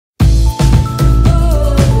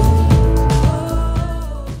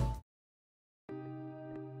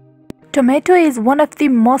Tomato is one of the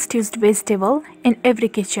most used vegetable in every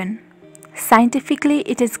kitchen. Scientifically,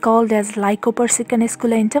 it is called as Lycoppersicum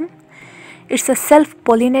esculentum. It's a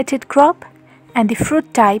self-pollinated crop and the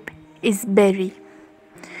fruit type is berry.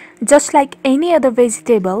 Just like any other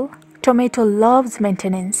vegetable, tomato loves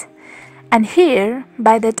maintenance. And here,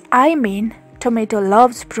 by that I mean tomato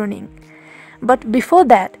loves pruning. But before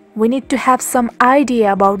that, we need to have some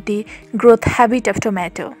idea about the growth habit of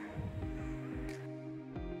tomato.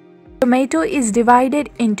 Tomato is divided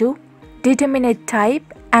into determinate type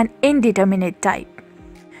and indeterminate type.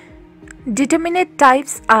 Determinate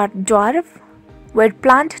types are dwarf, where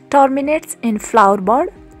plant terminates in flower bud.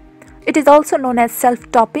 It is also known as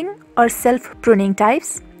self-topping or self-pruning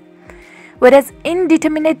types. Whereas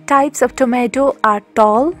indeterminate types of tomato are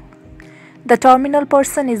tall, the terminal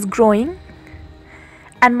portion is growing,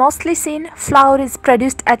 and mostly seen flower is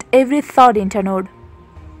produced at every third internode.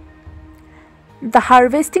 The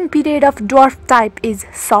harvesting period of dwarf type is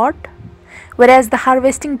short, whereas the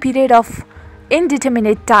harvesting period of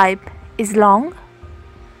indeterminate type is long.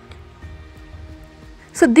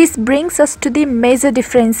 So this brings us to the major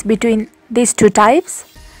difference between these two types.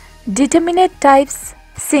 Determinate types,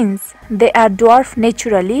 since they are dwarf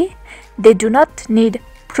naturally, they do not need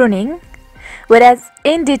pruning, whereas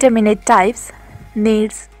indeterminate types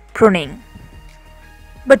needs pruning.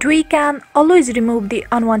 But we can always remove the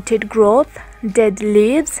unwanted growth, dead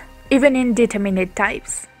leaves, even in determinate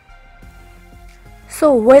types.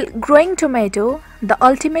 So while growing tomato, the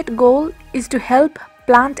ultimate goal is to help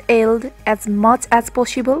plant yield as much as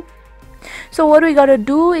possible. So what we gotta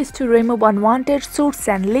do is to remove unwanted shoots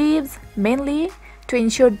and leaves, mainly to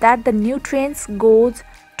ensure that the nutrients goes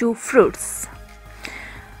to fruits.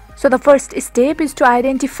 So the first step is to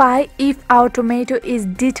identify if our tomato is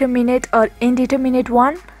determinate or indeterminate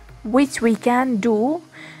one, which we can do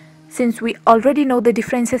since we already know the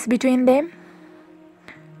differences between them.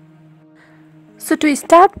 So to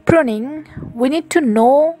start pruning, we need to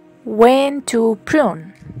know when to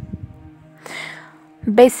prune.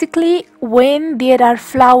 Basically, when there are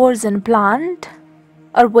flowers in plant,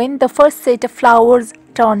 or when the first set of flowers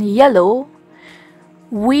turn yellow,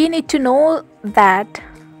 we need to know that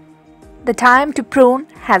the time to prune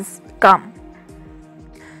has come.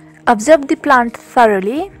 Observe the plant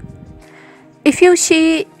thoroughly. If you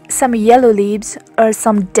see some yellow leaves or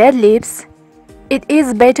some dead leaves, it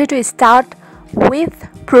is better to start with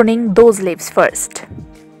pruning those leaves first.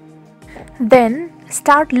 Then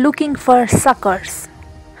start looking for suckers.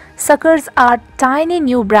 Suckers are tiny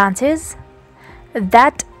new branches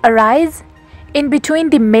that arise in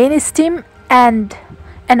between the main stem and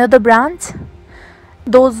another branch.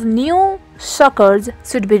 Those new suckers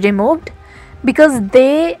should be removed because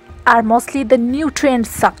they are mostly the nutrient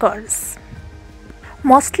suckers.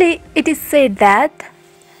 Mostly it is said that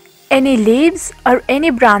any leaves or any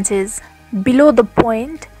branches below the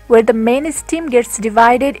point where the main stem gets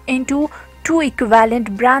divided into two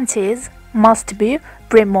equivalent branches must be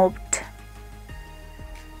removed.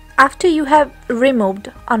 After you have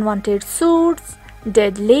removed unwanted shoots,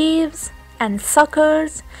 dead leaves and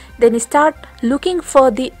suckers, then start looking for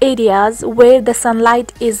the areas where the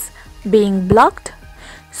sunlight is being blocked.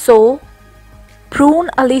 So prune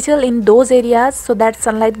a little in those areas so that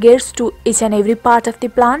sunlight gets to each and every part of the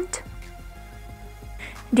plant.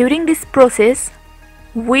 During this process,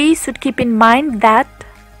 we should keep in mind that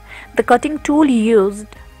the cutting tool used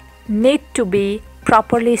need to be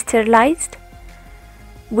properly sterilized.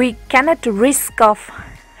 We cannot risk of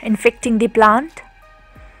infecting the plant.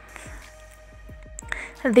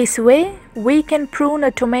 This way, we can prune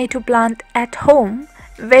a tomato plant at home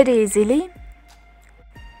very easily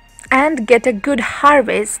and get a good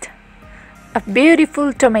harvest of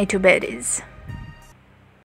beautiful tomato berries.